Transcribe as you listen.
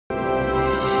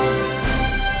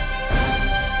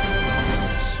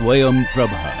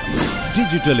SwayamPrabha.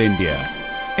 Digital India.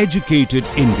 Educated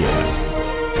India.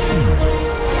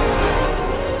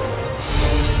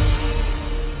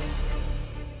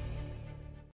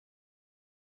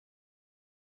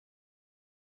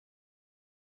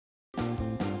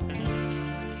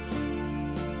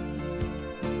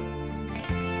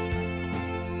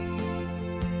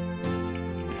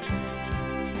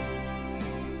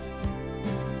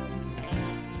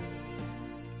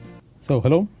 So,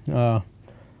 hello,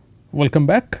 welcome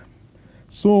back.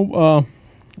 So,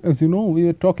 as you know, we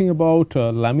were talking about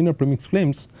laminar premixed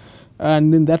flames,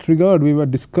 and in that regard we were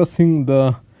discussing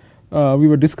the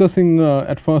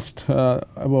at first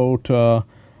about the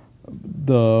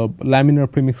laminar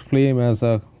premixed flame as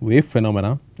a wave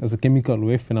phenomena, as a chemical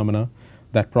wave phenomena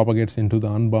that propagates into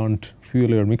the unburnt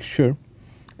fuel air mixture,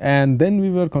 and then we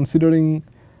were considering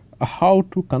how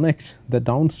to connect the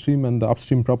downstream and the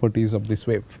upstream properties of this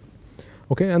wave.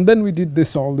 Okay, and then we did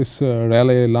all this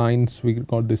Rayleigh lines, we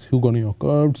got this Hugoniot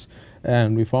curves,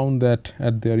 and we found that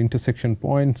at their intersection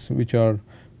points, which are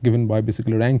given by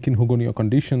basically Rankine-Hugoniot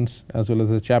conditions as well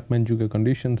as the Chapman-Juge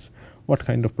conditions, what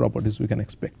kind of properties we can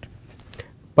expect.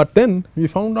 But then we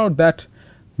found out that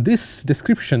this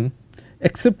description,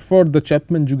 except for the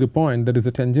Chapman-Juge point, that is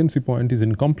the tangency point, is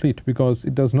incomplete because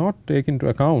it does not take into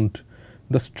account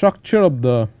the structure of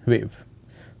the wave.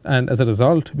 And as a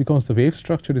result, because the wave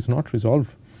structure is not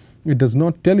resolved, it does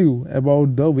not tell you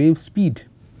about the wave speed.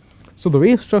 So, the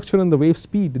wave structure and the wave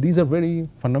speed, these are very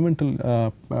fundamental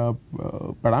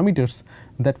parameters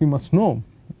that we must know.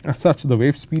 As such, the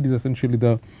wave speed is essentially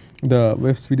the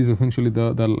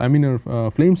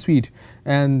laminar flame speed,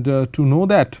 and to know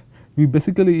that, we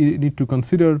basically need to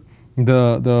consider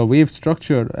the wave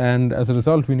structure, and as a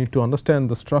result we need to understand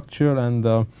the structure and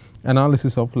the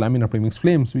analysis of laminar premixed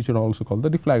flames, which are also called the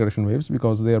deflagration waves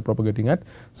because they are propagating at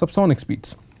subsonic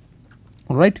speeds.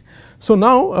 All right. So,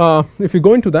 now if we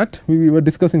go into that, we were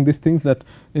discussing these things that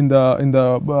in the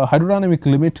hydrodynamic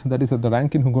limit, that is at the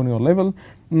Rankine-Hugoniot level,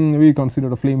 we consider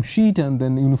a flame sheet and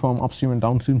then uniform upstream and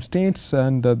downstream states,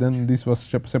 and then this was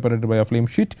separated by a flame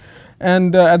sheet.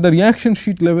 And at the reaction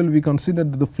sheet level, we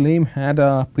considered that the flame had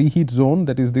a preheat zone,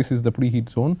 that is, this is the preheat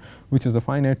zone, which is a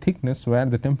finite thickness where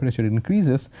the temperature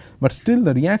increases, but still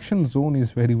the reaction zone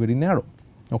is very narrow.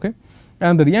 Okay.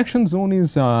 And the reaction zone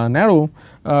is narrow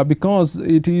because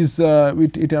it is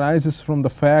it arises from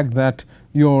the fact that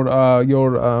your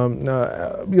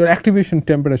activation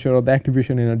temperature or the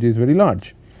activation energy is very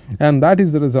large, and that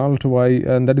is the result why,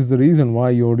 and that is the reason why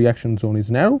your reaction zone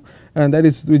is narrow, and that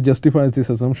is which justifies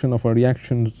this assumption of a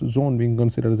reaction zone being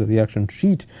considered as a reaction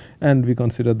sheet, and we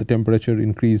consider the temperature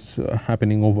increase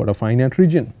happening over a finite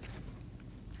region.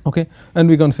 Okay, and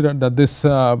we consider that this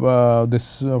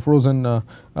frozen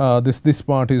this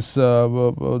part is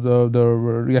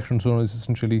the reaction zone is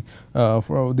essentially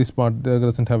for this part there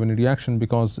does not have any reaction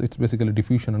because it is basically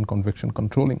diffusion and convection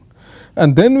controlling.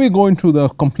 And then we go into the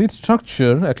complete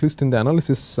structure, at least in the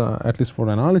analysis, at least for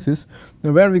analysis,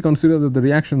 where we consider that the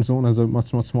reaction zone is a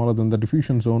much smaller than the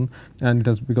diffusion zone, and it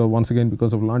has because once again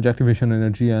because of large activation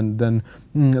energy, and then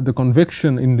the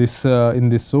convection in this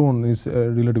zone is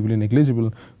relatively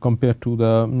negligible compared to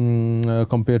the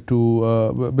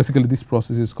basically this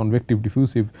process is convective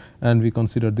diffusive, and we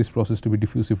consider this process to be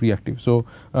diffusive reactive. So,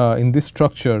 in this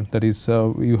structure, that is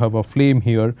you have a flame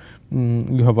here,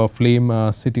 you have a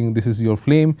flame sitting, this is your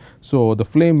flame. So, the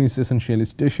flame is essentially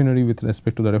stationary with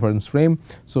respect to the reference frame.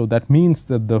 So, that means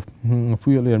that the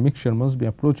fuel air mixture must be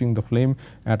approaching the flame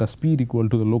at a speed equal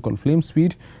to the local flame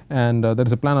speed, and that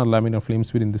is a planar laminar flame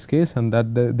speed in this case, and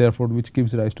that therefore which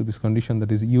gives rise to this condition,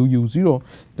 that is UU0,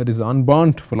 that is the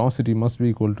unburnt velocity must be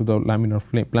equal to the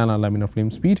planar laminar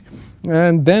flame speed.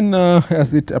 And then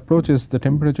as it approaches, the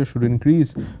temperature should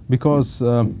increase because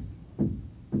the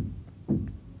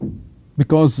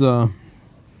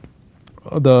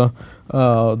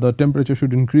temperature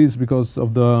should increase because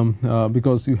of the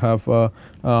because you have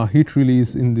heat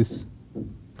release in this.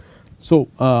 So,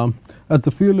 as the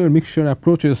fuel air mixture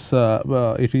approaches,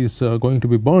 it is going to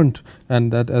be burnt,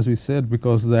 and that, as we said,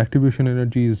 because the activation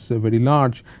energy is very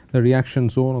large, the reaction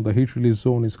zone or the heat release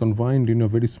zone is confined in a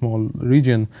very small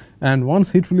region, and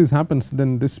once heat release happens,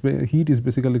 then this heat is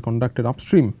basically conducted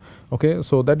upstream. Okay,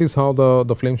 so that is how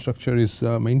the flame structure is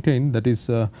maintained. That is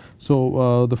the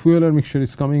fuel air mixture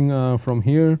is coming from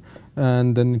here,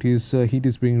 and then it is heat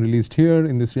is being released here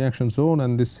in this reaction zone,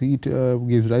 and this heat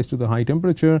gives rise to the high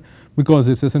temperature because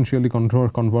it is essentially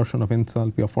conversion of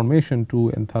enthalpy of formation to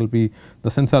enthalpy, the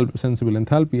sensible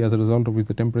enthalpy, as a result of which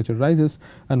the temperature rises,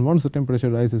 and once the temperature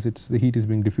rises, the heat is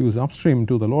being diffused upstream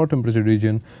to the lower temperature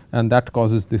region, and that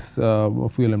causes this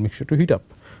fuel air mixture to heat up.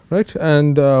 right.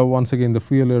 And once again the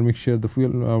fuel air mixture, the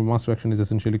fuel mass fraction is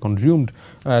essentially consumed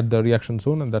at the reaction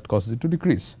zone, and that causes it to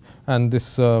decrease, and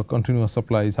this continuous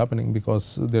supply is happening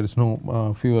because there is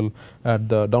no fuel at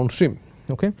the downstream.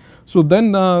 Okay. So,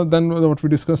 then what we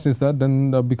discussed is that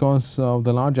then because of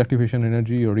the large activation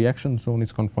energy, your reaction zone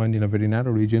is confined in a very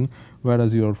narrow region,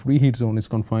 whereas your free heat zone is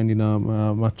confined in a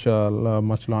much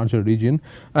larger region,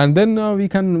 and then we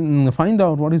can find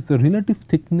out what is the relative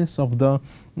thickness of the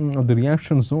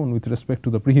reaction zone with respect to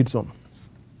the preheat zone.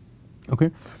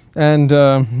 Okay. And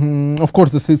of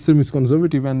course, the system is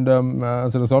conservative, and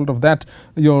as a result of that,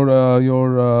 we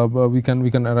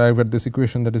can arrive at this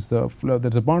equation, that is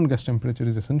the bond gas temperature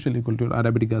is essentially equal to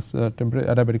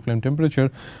adiabatic flame temperature,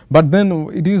 but then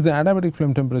it is the adiabatic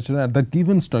flame temperature at the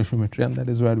given stoichiometry, and that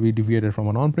is where we deviated from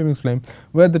a non-premixed flame,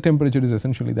 where the temperature is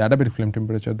essentially the adiabatic flame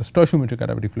temperature, the stoichiometric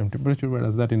adiabatic flame temperature,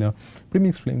 whereas that in a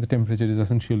premixed flame the temperature is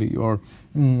essentially your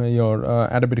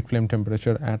adiabatic flame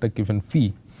temperature at a given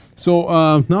phi. So,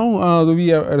 now we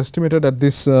have estimated at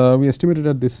this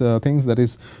things, that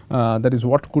is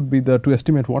what could be the, to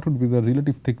estimate what would be the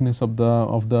relative thickness of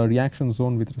the reaction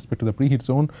zone with respect to the preheat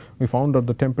zone. We found out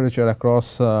the temperature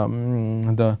across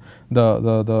the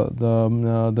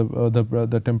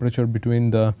temperature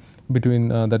between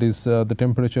that is the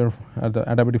temperature at the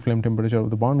adiabatic flame temperature of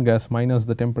the bond gas minus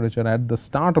the temperature at the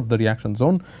start of the reaction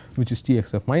zone, which is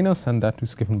Txf minus, and that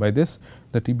is given by this,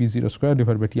 the Tb0 square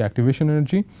divided by T activation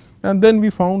energy. And then we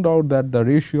found out that the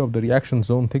ratio of the reaction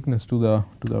zone thickness to the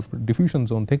diffusion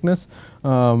zone thickness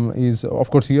is, of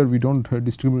course, here we do not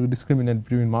discriminate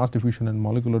between mass diffusion and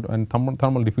molecular and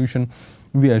thermal diffusion.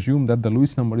 We assume that the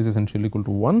Lewis number is essentially equal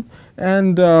to 1,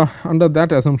 and under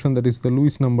that assumption, that is the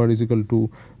Lewis number is equal to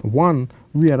 1,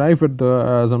 we arrive at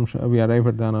the assumption, we arrive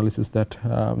at the analysis that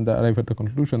arrive at the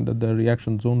conclusion that the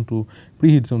reaction zone to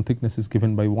preheat zone thickness is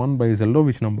given by 1 by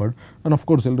Zeldovich number, and of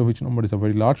course, Zeldovich number is a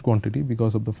very large quantity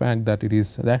because of the fact that it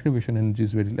is the activation energy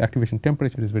is activation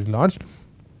temperature is very large.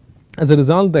 As a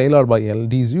result, the LR by L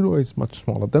D0 is much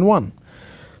smaller than 1.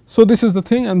 So, this is the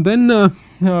thing, and then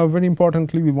very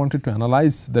importantly we wanted to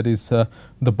analyze, that is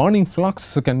the burning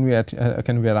flux. Can we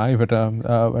arrive at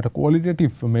a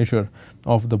qualitative measure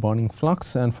of the burning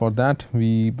flux, and for that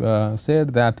we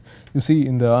said that, you see,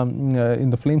 in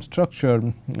the flame structure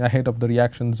ahead of the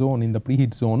reaction zone in the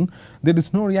preheat zone, there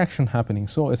is no reaction happening.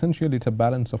 So, essentially it is a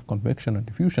balance of convection and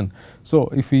diffusion. So,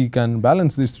 if we can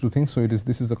balance these two things, so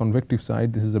this is the convective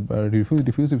side, this is the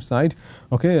diffusive side,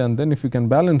 okay, and then if we can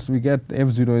balance, we get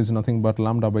F0 is nothing but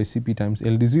lambda by Cp times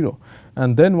LD0,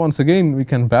 and then once again we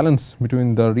can balance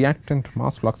between the reactant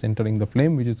mass flux entering the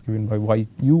flame, which is given by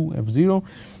YU F0,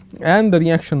 and the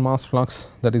reaction mass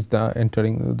flux, that is the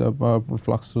entering the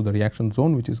flux to the reaction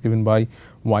zone, which is given by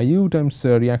YU times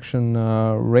reaction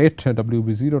rate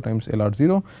WB0 times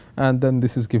LR0, and then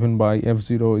this is given by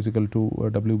F0 is equal to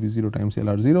WB0 times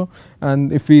LR0,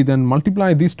 and if we then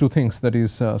multiply these two things, that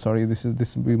is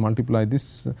this we multiply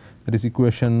this, that is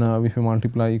equation if we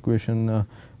multiply equation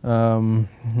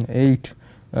 8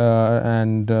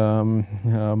 and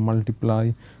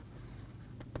multiply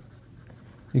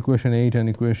equation 8 and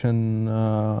equation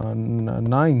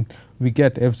 9, we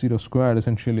get F0 square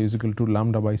essentially is equal to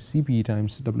lambda by Cp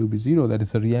times WB0, that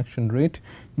is the reaction rate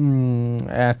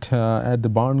at the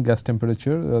bound gas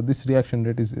temperature. This reaction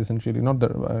rate is essentially not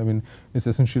the, I mean, it's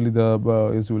essentially the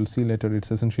as we will see later, it's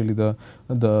essentially the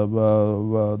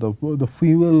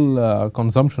fuel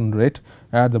consumption rate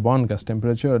at the bound gas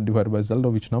temperature divided by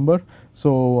Zeldovich number.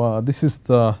 So, this is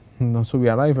the, so we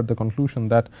arrive at the conclusion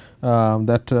that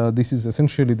this is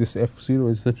essentially, this F0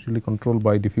 is essentially controlled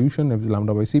by diffusion F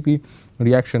lambda by Cp,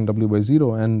 reaction W by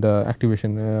 0, and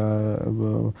activation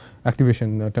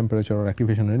temperature or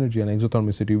activation energy and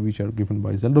exothermicity, which are given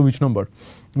by Zeldovich number,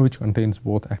 which contains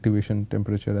both activation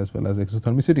temperature as well as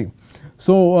exothermicity.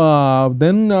 So,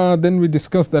 then we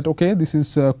discussed that, okay, this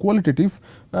is qualitative,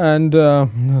 and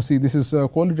see, this is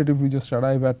qualitative, we just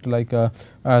arrive at like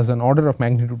as an order of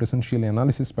magnitude essentially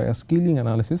analysis by a scaling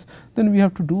analysis. Then we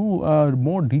have to do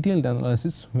more detailed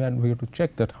analysis, where we have to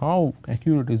check that how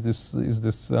accurate is this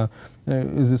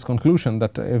conclusion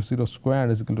that F0 square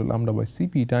is equal to lambda by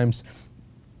Cp times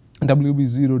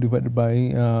WB0 divided by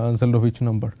Zeldovich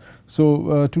number.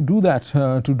 So, to do that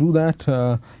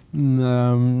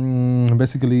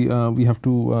basically we have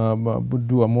to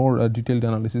do a more detailed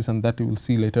analysis, and that you will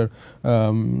see later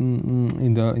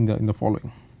in the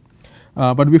following.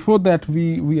 But before that,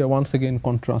 we once again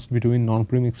contrast between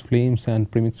non-premixed flames and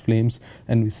premixed flames,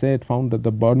 and we found that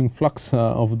the burning flux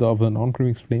of the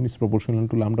non-premixed flame is proportional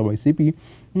to lambda by Cp,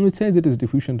 it says it is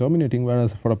diffusion dominating,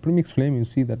 whereas for a premixed flame you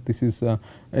see that this is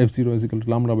F0 is equal to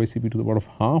lambda by Cp to the power of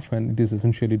half, and it is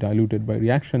essentially diluted by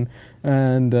reaction,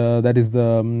 and that is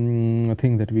the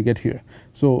thing that we get here.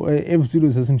 So F0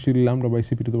 is essentially lambda by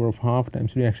Cp to the power of half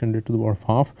times reaction rate to the power of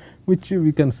half, which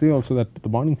we can say also that the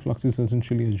bonding flux is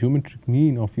essentially a geometric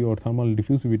mean of your thermal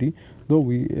diffusivity, though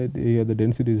we the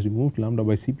density is removed, lambda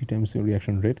by Cp times your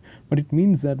reaction rate, but it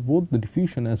means that both the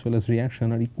diffusion as well as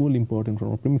reaction are equally important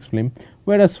for a premixed flame,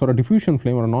 whereas for a diffusion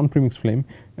flame or a non-premixed flame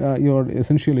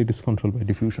essentially it is controlled by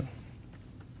diffusion.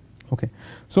 Okay.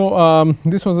 So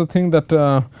this was the thing that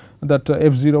that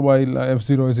F0 by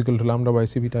F0 is equal to lambda by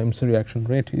Cp times reaction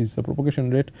rate is the propagation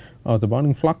rate or the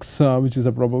bonding flux, which is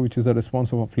a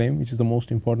response of a flame, which is the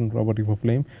most important property of a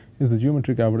flame, is the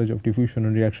geometric average of diffusion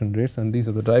and reaction rates, and these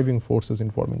are the driving forces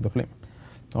in forming the flame.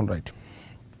 All right.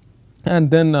 And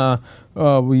then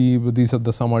these are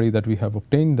the summary that we have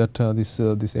obtained, that this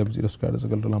F0 square is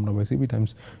equal to lambda by Cp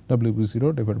times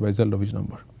W0 divided by Zeldovich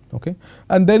number. Okay.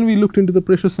 And then we looked into the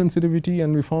pressure sensitivity,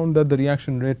 and we found that the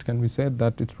reaction rate can be said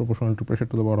that it is proportional to pressure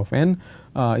to the power of n.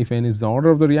 If n is the order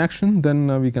of the reaction,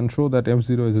 then we can show that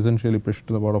F0 is essentially pressure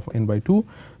to the power of n by 2,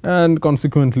 and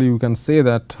consequently we can say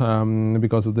that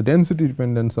because of the density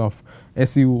dependence of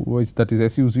SU, which that is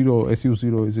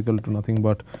SU0 is equal to nothing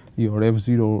but your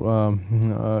F0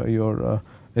 your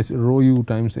rho u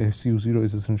times SU0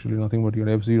 is essentially nothing but your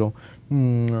F0.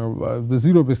 The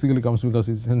 0 basically comes because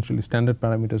it is essentially standard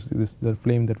parameters. The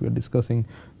flame that we are discussing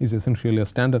is essentially a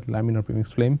standard laminar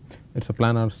premixed flame. It is a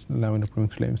planar laminar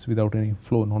premixed flames without any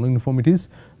flow non-uniformities,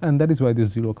 and that is why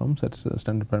this 0 comes. That is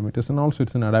standard parameters, and also it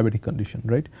is an adiabatic condition,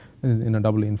 right. In a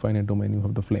doubly infinite domain you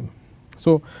have the flame.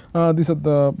 So these are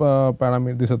the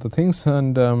parameters, these are the things,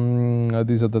 and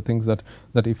these are the things that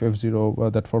if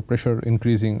F0 that for pressure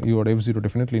increasing your F0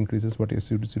 definitely increases, but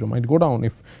SU0 might go down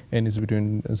if n is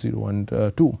between 0 and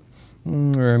 2.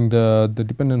 And the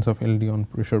dependence of LD on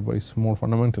pressure is more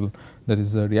fundamental, that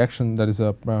is a reaction, that is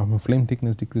a flame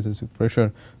thickness decreases with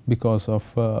pressure because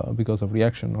of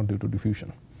reaction, not due to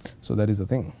diffusion. So that is the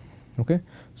thing. Okay.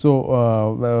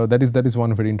 So that is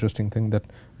one very interesting thing, that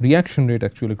reaction rate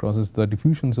actually causes the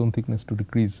diffusion zone thickness to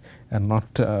decrease and not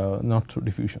through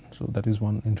diffusion. So that is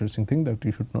one interesting thing that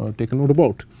you should take a note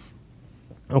about.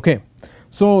 Okay.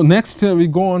 So next we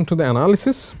go on to the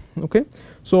analysis. Okay.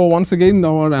 So once again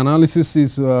our analysis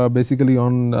is basically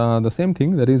on the same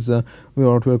thing, that is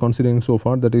what we are considering so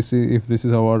far, that is if this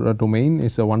is our domain,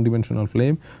 is a one dimensional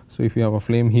flame. So if you have a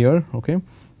flame here, okay,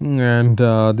 and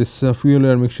this fuel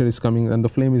air mixture is coming and the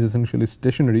flame is essentially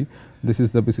stationary, this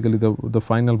is basically the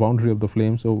final boundary of the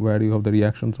flame. So where you have the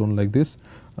reaction zone like this,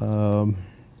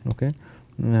 okay,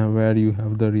 where you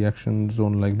have the reaction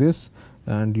zone like this,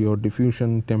 and your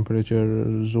diffusion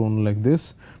temperature zone like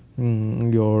this,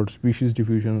 your species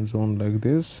diffusion zone like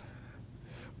this,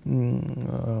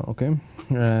 okay,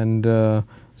 and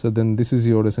so then this is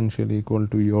your essentially equal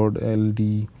to your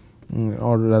LD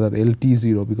or rather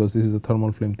LT0, because this is the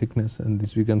thermal flame thickness, and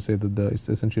this we can say that it's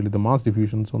essentially the mass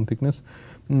diffusion zone thickness,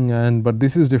 and but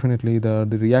this is definitely the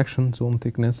reaction zone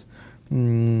thickness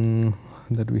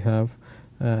that we have,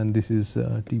 and this is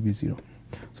TB0.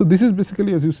 So this is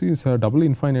basically, as you see, is a doubly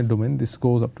infinite domain. This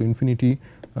goes up to infinity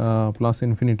plus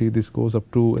infinity, this goes up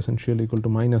to essentially equal to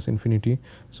minus infinity.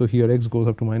 So here x goes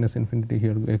up to minus infinity,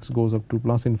 here x goes up to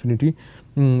plus infinity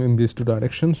in these two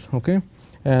directions. Okay.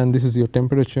 And this is your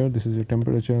temperature, this is your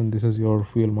temperature, and this is your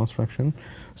fuel mass fraction.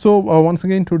 So once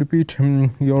again to repeat,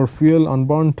 your fuel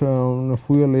unburnt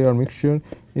fuel air mixture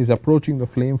is approaching the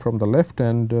flame from the left,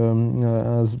 and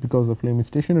as because the flame is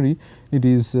stationary, it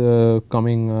is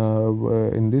coming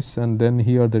in this, and then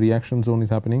here the reaction zone is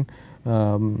happening.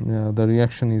 The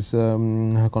reaction is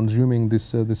consuming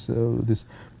this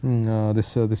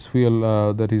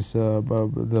fuel that is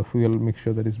the fuel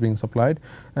mixture that is being supplied,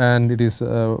 and it is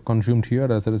consumed here,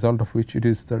 as a result of which it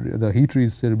is the heat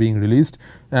is being released,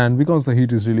 and because the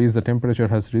heat is released, the temperature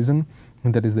has risen,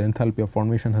 and that is the enthalpy of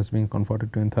formation has been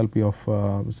converted to enthalpy of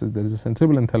so there is a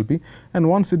sensible enthalpy, and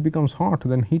once it becomes hot,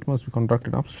 then heat must be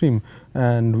conducted upstream,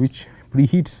 and which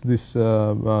preheats this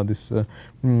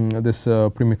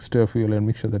premixed fuel air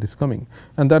mixture that is coming,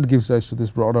 and that gives rise to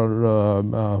this broader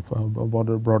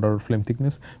flame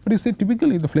thickness. But you see,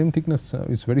 typically the flame thickness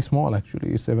is very small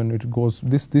actually. It's when it goes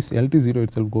this LT0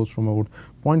 itself goes from about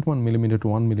 0.1 millimeter to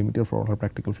 1 millimeter for all our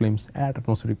practical flames at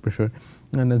atmospheric pressure,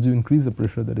 and as you increase the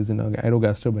pressure that is in an aero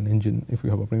gas turbine engine, if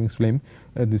you have a premixed flame,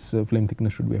 this flame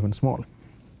thickness should be even small.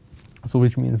 So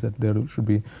which means that there should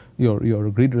be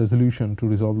your grid resolution to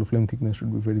resolve the flame thickness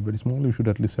should be very, very small. You should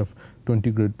at least have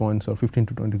 20 grid points or 15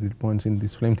 to 20 grid points in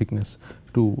this flame thickness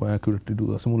to accurately do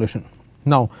the simulation.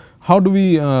 Now, how do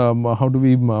we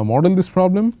model this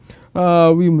problem?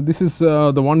 This is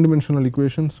the one dimensional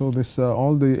equation. So, this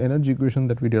all the energy equation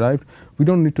that we derived, we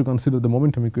do not need to consider the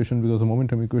momentum equation, because the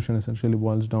momentum equation essentially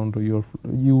boils down to your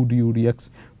u du dx,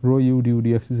 rho u du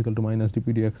dx is equal to minus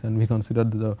dp dx, and we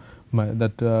considered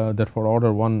that for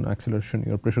order 1 acceleration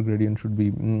your pressure gradient should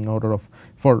be order of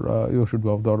you should be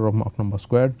of the order of Mach number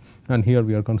squared, and here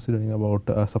we are considering about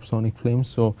subsonic flames.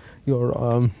 So,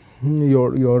 your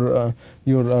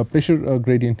pressure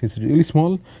gradient is really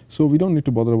small. So, we do not need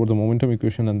to bother about the momentum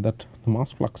equation, and that the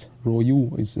mass flux rho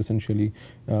u is essentially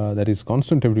that is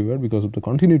constant everywhere because of the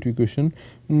continuity equation.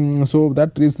 So,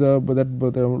 that is the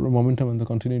momentum and the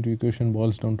continuity equation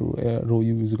boils down to rho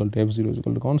u is equal to f 0 is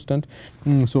equal to constant.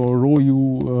 So, rho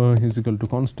u is equal to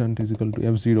constant is equal to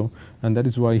f 0, and that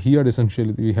is why here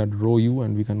essentially we had rho u,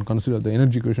 and we can consider the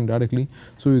energy equation directly.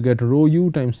 So, you get rho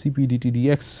u times Cp dt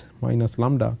dx minus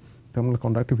lambda thermal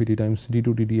conductivity times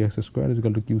d2 ddx square is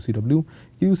equal to QCW.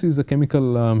 QC is the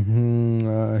chemical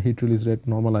heat release rate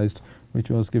normalized, which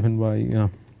was given by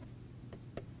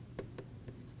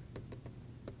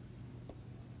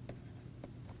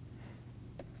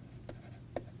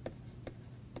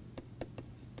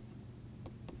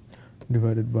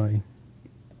divided by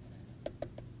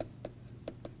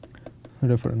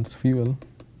reference fuel.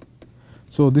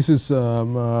 So, this is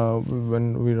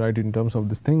when we write in terms of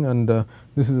this thing, and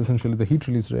this is essentially the heat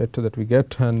release rate that we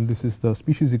get, and this is the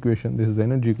species equation, this is the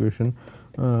energy equation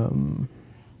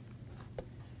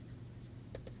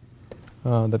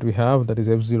that we have, that is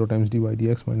f 0 times dy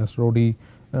dx minus rho d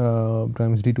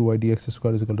times d2 y dx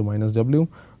square is equal to minus w,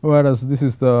 whereas this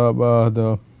is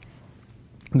the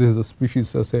this is the species,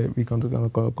 say we can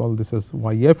call this as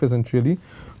yf essentially,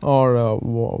 or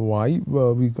y,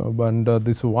 and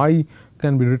this y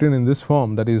can be written in this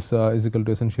form, that is equal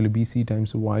to essentially bc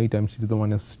times y times e to the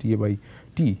minus ta by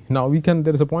t. Now, we can,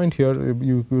 there is a point here,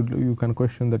 you can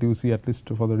question that you see at least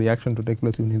for the reaction to take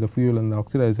place you need the fuel and the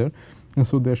oxidizer, and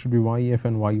so there should be yf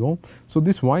and yo. So,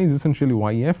 this y is essentially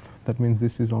yf, that means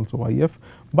this is also yf,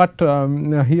 but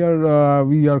here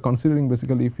we are considering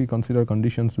basically, if we consider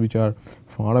conditions which are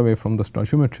far away from the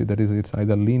stoichiometry, that is it is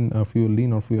either lean fuel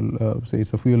lean or fuel say it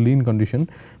is a fuel lean condition,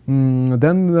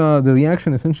 then the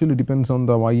reaction essentially depends on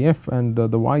the yf, and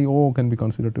the yo can be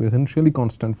considered to be essentially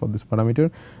constant for this parameter,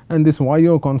 and this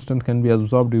yo constant can be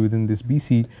absorbed within this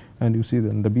bc, and you see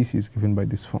then the bc is given by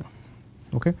this form.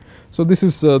 Okay. So, this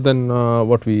is then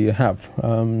what we have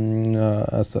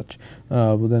as such,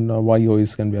 then yo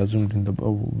is can be assumed in the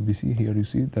BC. Here you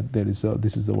see that there is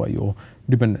this is the yo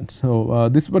dependence. So,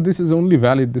 but this is only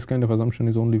valid, this kind of assumption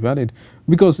is only valid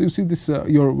because you see this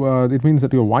it means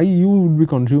that your yu would be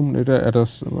consumed at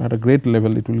a great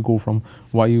level, it will go from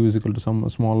yu is equal to some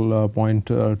small point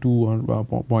 2 or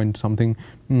point something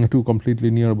to completely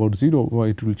near about 0,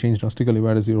 it will change drastically,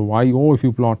 whereas your yo if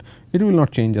you plot, it will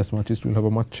not change as much, it will have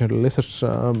a much lesser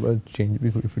change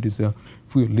if it is a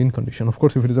fuel lean condition. Of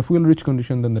course, if it is a fuel rich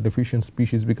condition, then the deficient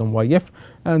species become yf,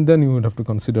 and then you would have to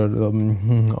consider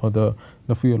the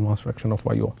fuel mass fraction of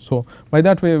yo. So, by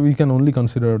that way we can only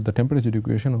consider the temperature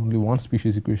equation, only one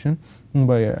species equation,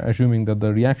 by assuming that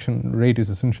the reaction rate is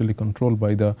essentially controlled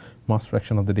by the mass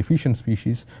fraction of the deficient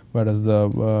species, whereas the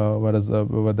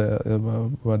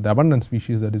abundant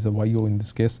species, that is a yo in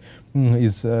this case,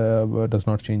 is does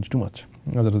not change too much.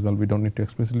 As a result, we do not need to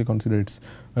explicitly consider its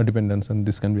dependence, and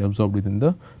this can be absorbed within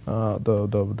the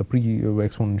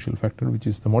pre-exponential factor, which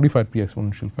is the modified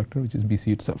pre-exponential factor, which is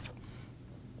BC itself.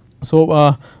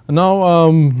 So,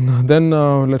 now then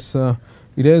let us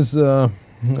erase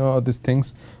these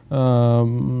things.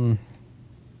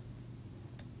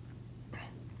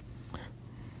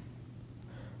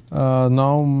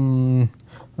 Now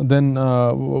then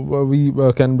we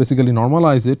can basically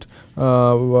normalize it,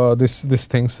 this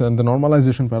things, and the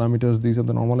normalization parameters, these are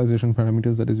the normalization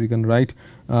parameters, that is we can write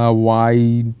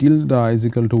y tilde is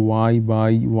equal to y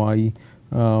by y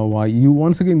yu.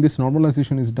 Once again this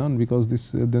normalization is done because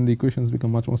this then the equations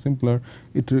become much more simpler,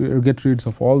 it get rid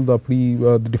of all the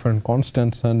the different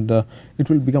constants, and it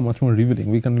will become much more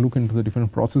revealing. We can look into the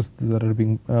different processes that are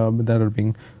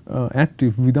being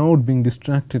active without being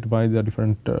distracted by the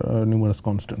different numerous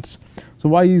constants. So,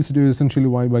 y is essentially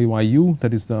y by yu,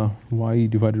 that is the y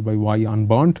divided by y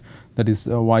unburnt, that is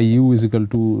yu is equal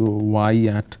to y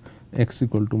at x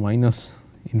equal to minus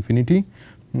infinity,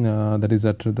 that is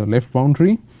at the left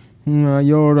boundary.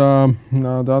 The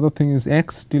other thing is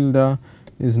x tilde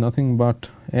is nothing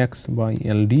but x by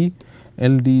LD.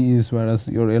 LD is, whereas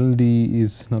your LD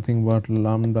is nothing but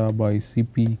lambda by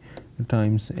Cp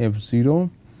times f0,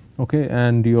 okay,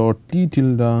 and your T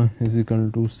tilde is equal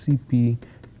to Cp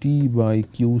T by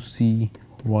QC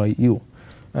yu.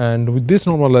 And with this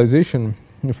normalization,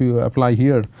 if you apply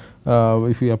here,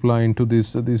 if you apply into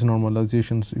these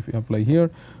normalizations, if you apply here,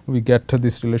 we get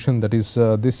this relation, that is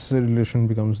this relation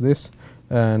becomes this,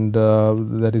 and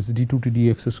that is d2 t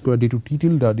dx square d2 t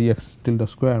tilde dx tilde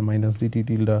square minus dt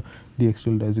tilde dx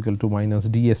tilde is equal to minus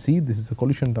dsc. This is the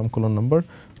collision term Coulomb number,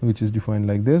 which is defined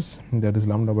like this, that is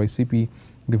lambda by Cp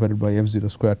divided by f0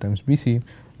 square times Bc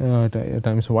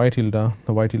times y tilde.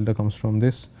 The y tilde comes from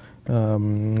this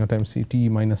times T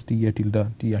minus T A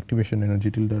tilde, T activation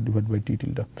energy tilde divided by T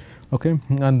tilde. Okay.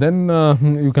 And then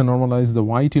you can normalize the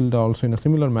y tilde also in a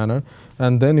similar manner,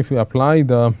 and then if you apply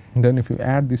the, then if you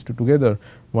add these two together,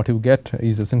 what you get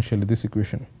is essentially this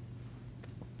equation.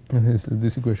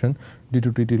 This equation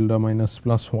d2 t tilde minus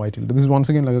plus y tilde. This is once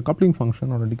again like a coupling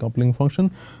function or a decoupling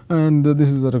function, and this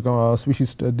is a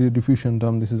species diffusion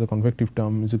term, this is a convective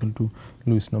term is equal to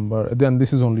Lewis number. Then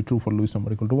this is only true for Lewis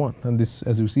number equal to 1, and this,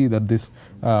 as you see, that this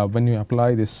when you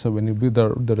apply this, when you do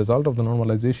the result of the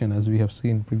normalization, as we have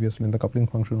seen previously in the coupling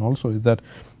function also, is that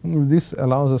this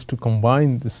allows us to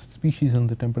combine this species and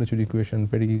the temperature equation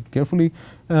very carefully,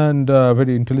 and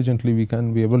very intelligently we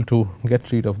can be able to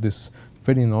get rid of this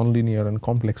very nonlinear and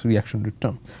complex reaction rate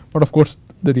term. But of course,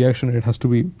 the reaction rate has to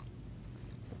be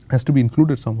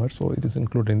included somewhere, so it is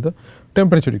included in the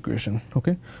temperature equation.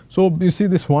 Okay. So you see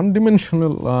this one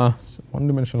dimensional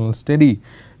steady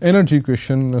energy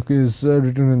equation is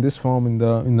written in this form, in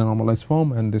the normalized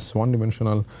form, and this one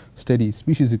dimensional steady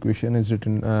species equation is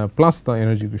written plus the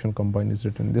energy equation combined is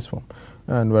written in this form,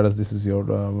 and whereas this is your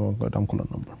term Coulomb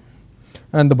number.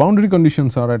 And the boundary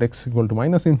conditions are at x equal to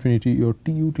minus infinity, your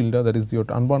Tu tilde, that is your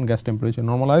unbound gas temperature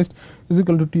normalized, is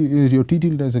equal to your T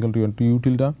tilde is equal to your Tu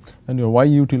tilde, and your y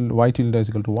tilde is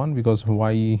equal to 1, because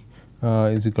y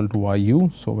is equal to yu.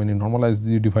 So when you normalize,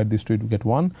 you divide this to it, you get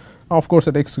 1. Of course,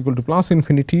 at x equal to plus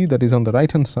infinity, that is on the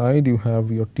right hand side, you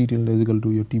have your T tilde is equal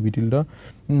to your Tb tilde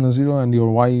 0, and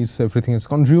your y is, everything is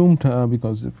consumed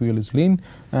because the fuel is lean,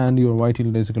 and your y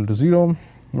tilde is equal to 0.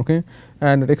 Okay.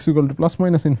 And at x equal to plus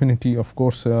minus infinity, of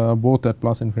course, both at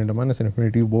plus infinity and minus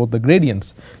infinity, both the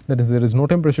gradients, that is, there is no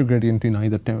temperature gradient in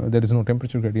either, there is no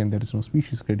temperature gradient, there is no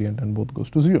species gradient, and both goes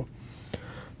to 0.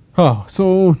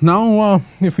 So now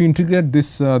if we integrate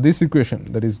this equation,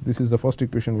 that is, this is the first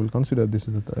equation we will consider, this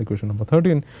is the equation number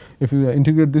 13. If you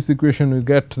integrate this equation, we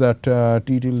get that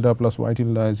T tilde plus y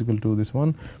tilde is equal to this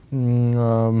one.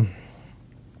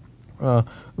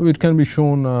 It can be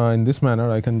shown in this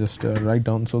manner. I can just write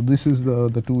down. So this is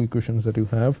the two equations that you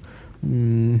have,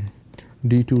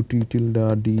 d2 t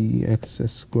tilde dx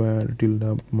square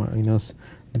tilde minus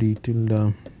d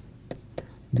tilde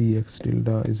dx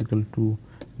tilde is equal to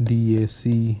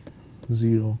dac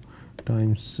 0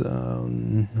 times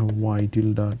y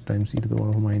tilde times e to the power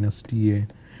of minus ta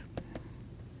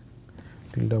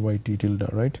tilde by t tilde,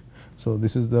 right. So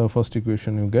this is the first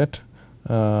equation you get.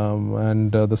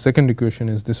 And the second equation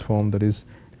is this form, that is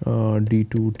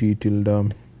d2 t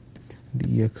tilde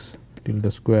dx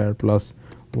tilde square plus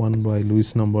 1 by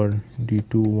Lewis number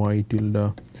d2 y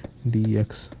tilde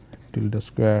dx tilde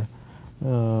square.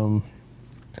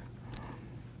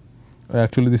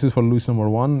 Actually, this is for Lewis number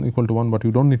 1 equal to 1, but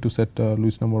you do not need to set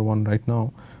Lewis number 1 right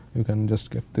now. You can just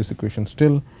get this equation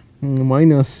still,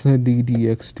 minus d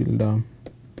dx tilde.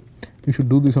 You should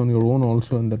do this on your own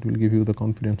also, and that will give you the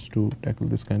confidence to tackle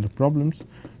this kind of problems,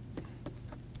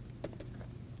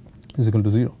 is equal to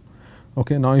 0.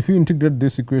 Okay. Now, if you integrate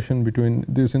this equation between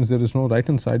this, since there is no right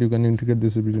hand side, you can integrate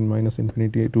this between minus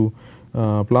infinity to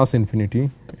plus infinity,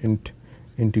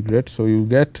 integrate. So you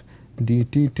get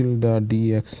dt tilde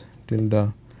dx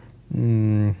tilde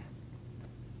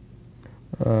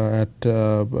at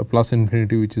plus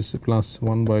infinity, which is plus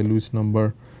 1 by Lewis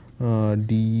number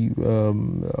d,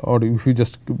 or if you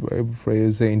just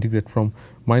say integrate from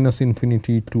minus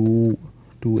infinity to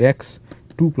x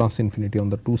to plus infinity on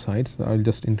the two sides. I will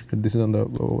just integrate, this is on the,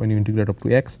 when you integrate up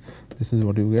to x, this is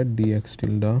what you get, dx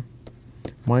tilde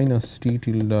minus t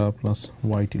tilde plus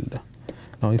y tilde.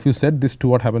 Now, if you set this to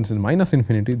what happens in minus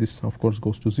infinity, this of course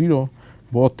goes to 0,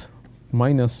 both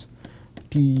minus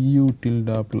tu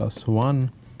tilde plus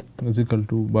 1 is equal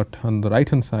to, but on the right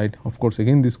hand side, of course,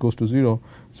 again this goes to 0.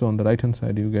 So, on the right hand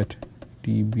side you get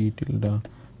Tb tilde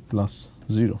plus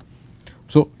 0.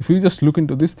 So, if you just look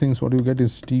into these things, what you get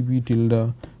is Tb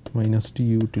tilde minus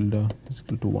Tu tilde is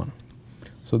equal to 1.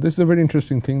 So, this is a very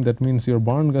interesting thing. That means your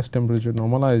bound gas temperature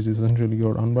normalized is essentially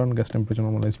your unbound gas temperature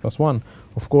normalized plus 1.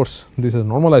 Of course, these are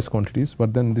normalized quantities,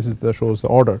 but then this is the shows the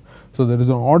order. So, there is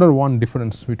an order 1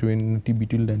 difference between Tb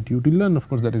tilde and Tu tilde, and of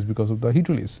course, that is because of the heat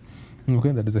release.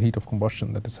 Okay, that is the heat of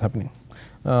combustion that is happening.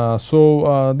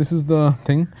 This is the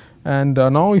thing, and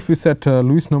now if we set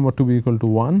Lewis number to be equal to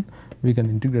 1, we can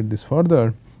integrate this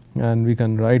further, and we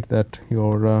can write that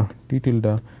your T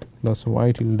tilde plus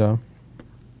Y tilde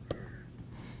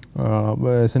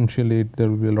essentially there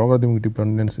will be a logarithmic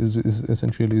dependence is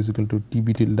essentially is equal to T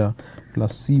b tilde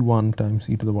plus C1 times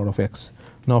e to the power of x.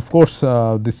 Now, of course,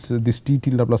 this T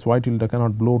tilde plus Y tilde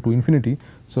cannot blow to infinity.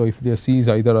 So, if the C is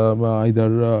either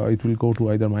it will go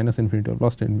to either minus infinity or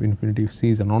plus infinity if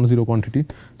C is a non-zero quantity.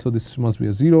 So, this must be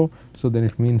a 0. So, then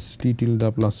it means T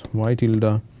tilde plus Y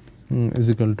tilde is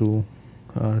equal to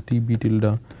T b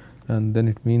tilde, and then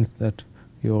it means that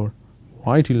your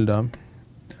Y tilde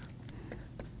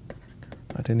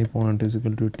at any point is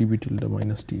equal to T b tilde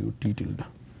minus T tilde,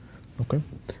 okay,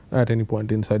 at any point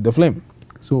inside the flame.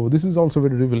 So, this is also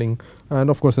very revealing, and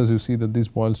of course, as you see that this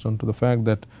boils down to the fact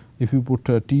that if you put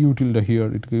T u tilde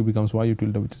here, it becomes Y u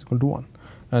tilde, which is equal to 1,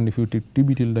 and if you take T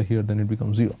b tilde here, then it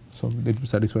becomes 0. So, it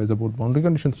satisfies the both boundary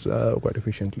conditions quite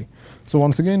efficiently. So,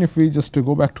 once again, if we just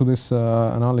go back to this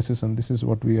analysis, and this is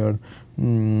what we are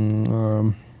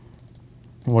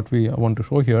what we want to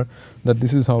show here, that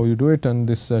this is how you do it, and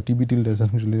this T b tilde is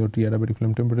essentially your T adiabatic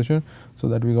flame temperature. So,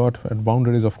 that we got at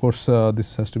boundaries, of course,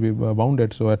 this has to be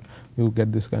bounded. So, that you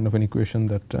get this kind of an equation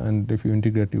that, and if you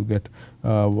integrate, you get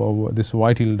this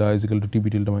Y tilde is equal to T b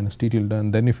tilde minus T tilde,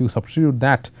 and then if you substitute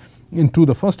that into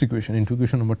the first equation, into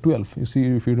equation number 12, you see,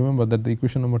 if you remember that the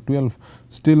equation number 12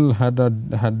 still had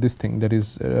this thing, that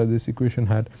is this equation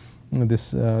had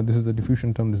this is the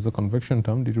diffusion term, this is the convection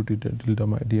term, d2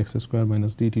 tilde dx square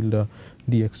minus d tilde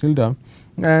dx tilde,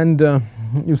 and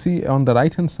you see on the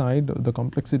right hand side the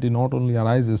complexity not only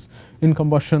arises in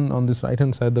combustion. On this right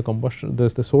hand side, the combustion,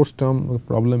 the source term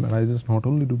problem arises not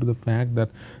only due to the fact that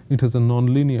it has a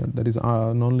nonlinear, that is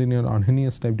nonlinear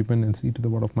Arrhenius type dependence e to the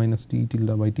power of minus T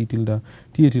tilde by T tilde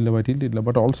T a tilde by T tilde,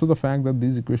 but also the fact that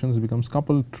these equations becomes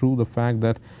coupled through the fact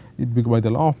that by the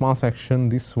law of mass action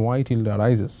this Y tilde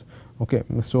arises. Okay,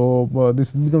 so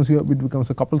this becomes here, it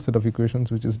becomes a coupled set of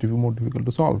equations which is more difficult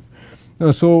to solve.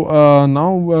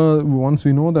 Now once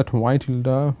we know that Y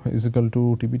tilde is equal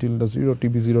to T b tilde 0, T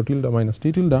b 0 tilde minus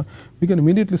T tilde, we can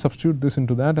immediately substitute this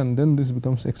into that, and then this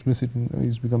becomes explicit,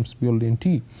 it becomes purely in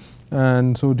T.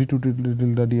 And so, d2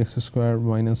 tilde dx square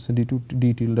minus d2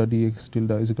 d tilde dx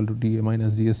tilde is equal to dA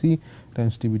minus dSE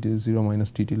times T b tilde 0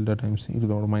 minus T tilde times e to the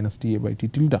power minus Ta by T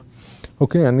tilde.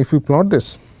 Okay, and if we plot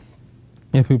this,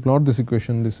 if we plot this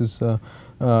equation, this is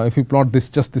if we plot this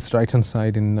just this right hand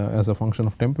side in as a function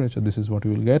of temperature, this is what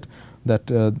you will get, that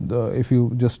if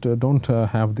you just do not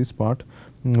have this part,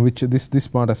 which this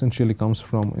part essentially comes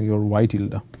from your Y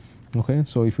tilde. Okay,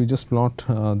 so if you just plot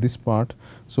this part,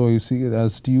 so you see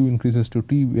as Tu increases to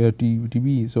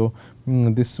Tb, so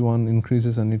this one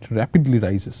increases and it rapidly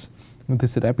rises. And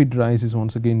this rapid rise is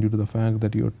once again due to the fact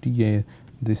that your Ta,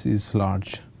 this is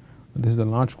large. This is a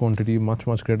large quantity, much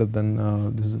greater than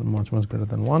this is much greater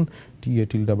than 1 Ta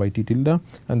tilde by T tilde,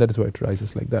 and that is why it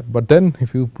rises like that. But then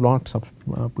if you plot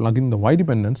plug in the Y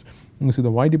dependence, you see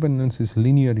the Y dependence is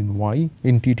linear in Y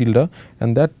in T tilde,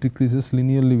 and that decreases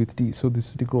linearly with T. So,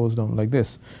 this goes down like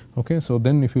this. Okay, so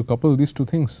then if you couple these two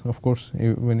things, of course,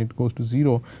 when it goes to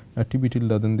 0 at T b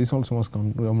tilde, then this also must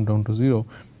come down to 0,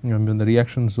 and then the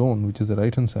reaction zone, which is the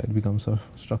right hand side, becomes a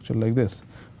structure like this.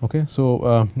 Okay,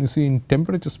 so you see in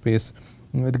temperature space,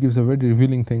 it gives a very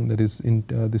revealing thing, that is in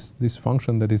this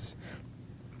function, that is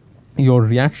your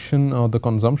reaction or the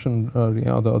consumption or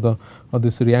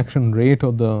this reaction rate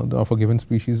of of a given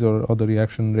species, or the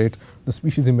reaction rate, the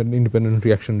species independent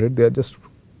reaction rate, they are just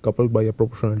coupled by a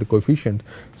proportionality coefficient.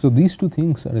 So, these two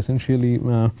things are essentially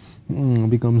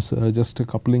becomes just a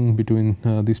coupling between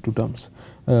these two terms,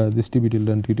 this T b tilde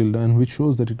and T tilde, and which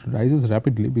shows that it rises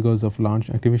rapidly because of large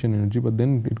activation energy, but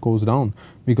then it goes down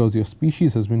because your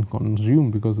species has been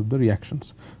consumed because of the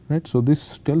reactions, right. So,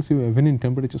 this tells you even in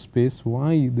temperature space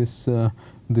why this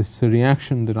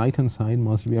reaction, the right hand side,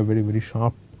 must be a very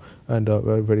sharp and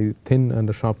a very thin and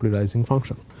a sharply rising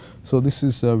function. So, this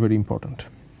is very important.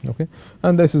 Okay,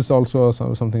 and this is also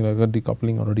something like a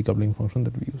decoupling or a decoupling function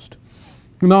that we used.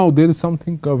 Now, there is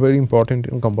something very important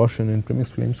in combustion in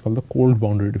premixed flames called the cold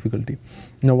boundary difficulty.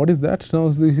 Now, what is that? Now,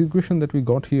 this equation that we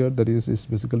got here, that is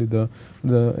basically the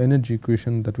energy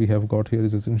equation that we have got here,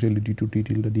 is essentially d2 T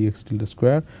tilde dx tilde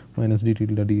square minus d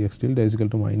tilde dx tilde is equal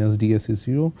to minus dSE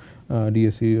 0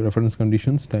 dSE reference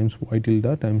conditions times Y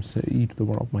tilde times e to the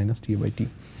power of minus Ta by T.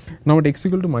 Now, at x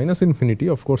equal to minus infinity,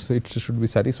 of course, it should be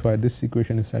satisfied, this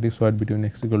equation is satisfied between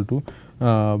x equal to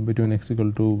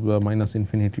minus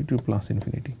infinity to plus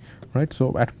infinity, right.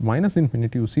 So, at minus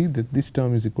infinity, you see that this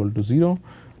term is equal to 0,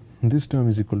 this term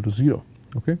is equal to 0.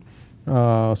 Okay.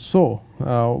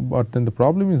 But then the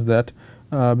problem is that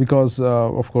because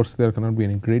of course there cannot be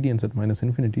any gradients at minus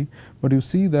infinity, but you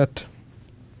see that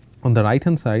on the right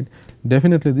hand side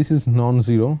definitely this is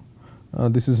non-zero,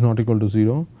 this is not equal to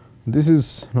 0, this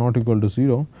is not equal to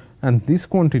 0, and this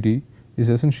quantity is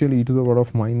essentially e to the power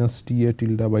of minus T A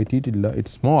tilde by T tilde. It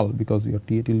is small because your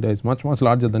T A tilde is much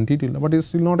larger than T tilde, but it is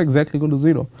still not exactly equal to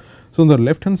 0. So, on the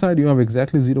left hand side you have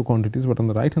exactly 0 quantities, but on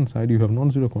the right hand side you have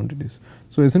non-zero quantities.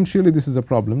 So, essentially this is a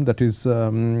problem that is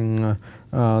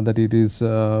that it is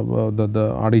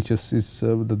the RHS is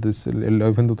that this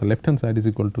even though the left hand side is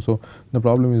equal to. So, the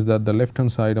problem is that the left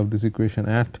hand side of this equation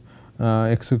at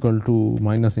x equal to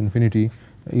minus infinity,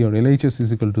 your LHS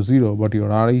is equal to 0, but your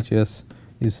RHS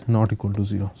is not equal to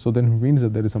 0. So, then it means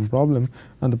that there is some problem,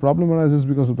 and the problem arises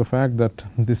because of the fact that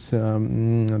this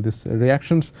this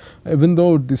reactions, even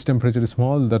though this temperature is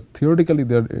small, that theoretically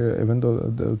there even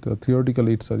though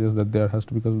theoretically it suggests that there has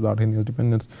to, because of the Arrhenius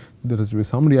dependence, there has to be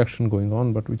some reaction going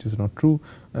on, but which is not true.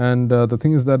 And the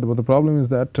thing is that the problem is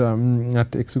that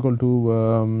at x equal to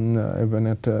even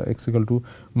at x equal to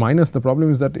minus, the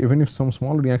problem is that even if some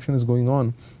small reaction is going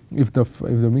on, if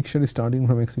the mixture is starting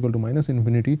from x equal to minus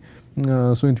infinity,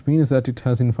 so it means that it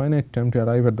has infinite time to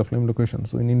arrive at the flame location.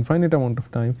 So, in infinite amount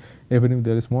of time, even if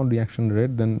there is small reaction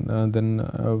rate, then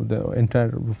the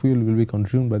entire fuel will be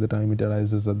consumed by the time it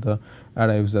arrives at the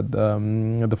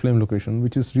flame location,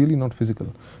 which is really not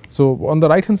physical. So, on the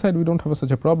right hand side we do not have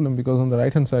such a problem, because on the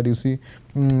right hand side you see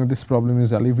this problem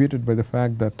is alleviated by the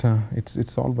fact that it is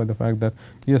solved by the fact that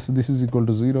yes, this is equal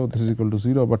to 0, this is equal to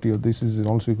 0, but this is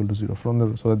also equal to 0 from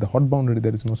the, so that the hot boundary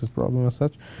there is no such problem as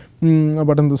such.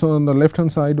 But on the left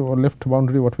hand side or left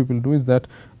boundary, what people do is that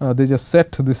they just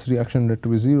set this reaction rate to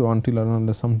be 0 until and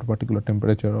unless some particular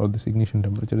temperature or this ignition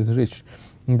temperature is reached.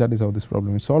 And that is how this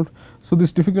problem is solved. So,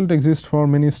 this difficulty exists for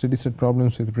many steady state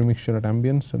problems with premixture at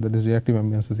ambience, that is reactive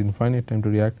ambience has infinite time to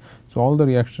react. So, all the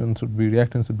reactions should be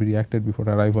reacted before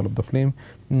arrival of the flame,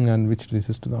 and which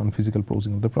leads to the unphysical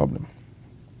posing of the problem.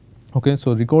 Okay,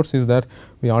 so, recourse is that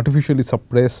we artificially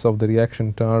suppress of the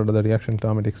reaction term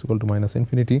at x equal to minus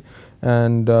infinity,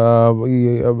 and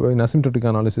in asymptotic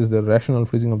analysis the rational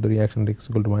freezing of the reaction at x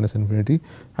equal to minus infinity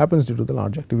happens due to the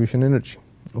large activation energy.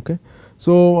 Okay.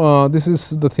 So, this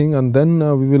is the thing, and then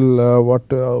we will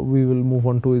we will move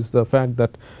on to is the fact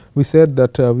that we said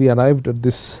that we arrived at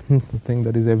this thing,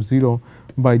 that is f0,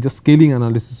 by just scaling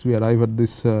analysis. We arrive at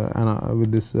this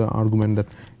with this argument that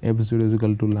f0 is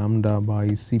equal to lambda by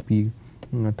Cp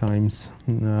times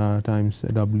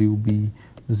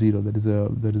WB0, that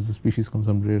is a species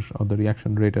concentration or the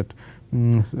reaction rate at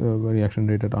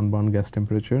unbound gas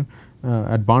temperature,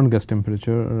 at bound gas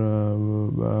temperature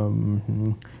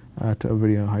at a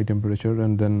very high temperature,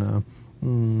 and then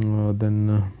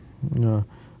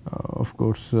of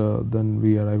course then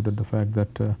we arrived at the fact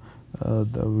that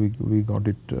we got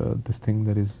it this thing,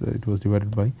 that is it was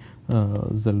divided by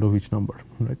Zeldovich number,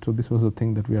 right. So, this was the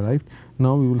thing that we arrived.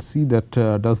 Now, we will see that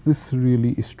does this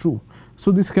really is true.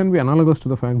 So, this can be analogous to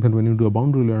the fact that when you do a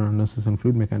boundary layer analysis and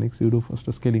fluid mechanics, you do first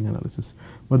a scaling analysis,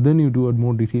 but then you do a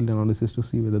more detailed analysis to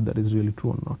see whether that is really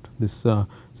true or not. This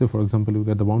say for example, you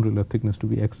get the boundary layer thickness to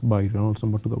be x by Reynolds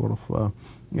number to the power of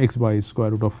x by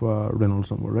square root of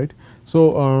Reynolds number, right.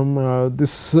 So,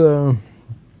 this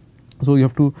so, you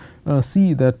have to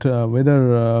see that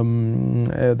whether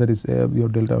that is your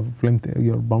delta flame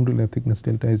your boundary layer thickness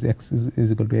delta is x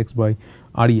is equal to x by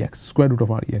Rex, square root of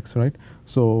Rex, right.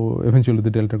 So, eventually the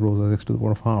delta grows as x to the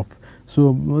power of half.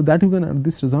 So, that you can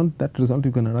that result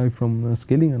you can arrive from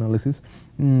scaling analysis,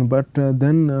 but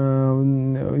then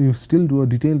you still do a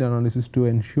detailed analysis to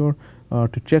ensure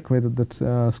to check whether that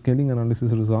scaling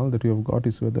analysis result that you have got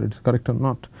is whether it is correct or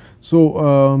not. So,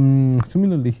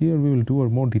 similarly here we will do a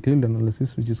more detailed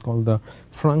analysis, which is called the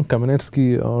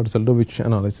Frank-Kamenetsky or Zeldovich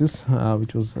analysis,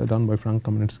 which was done by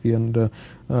Frank-Kamenetsky and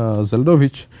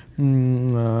Zeldovich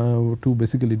to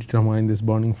basically determine this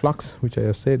burning flux, which I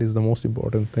have said is the most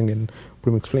important thing in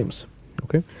premixed flames.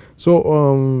 Okay. So,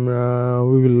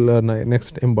 we will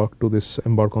next embark on this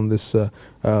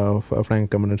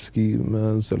Frank-Kamenetsky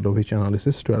Zeldovich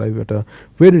analysis to arrive at a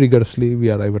very rigorously we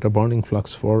arrive at a burning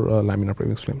flux for laminar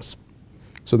premixed flames.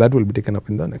 So, that will be taken up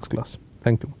in the next class.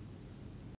 Thank you.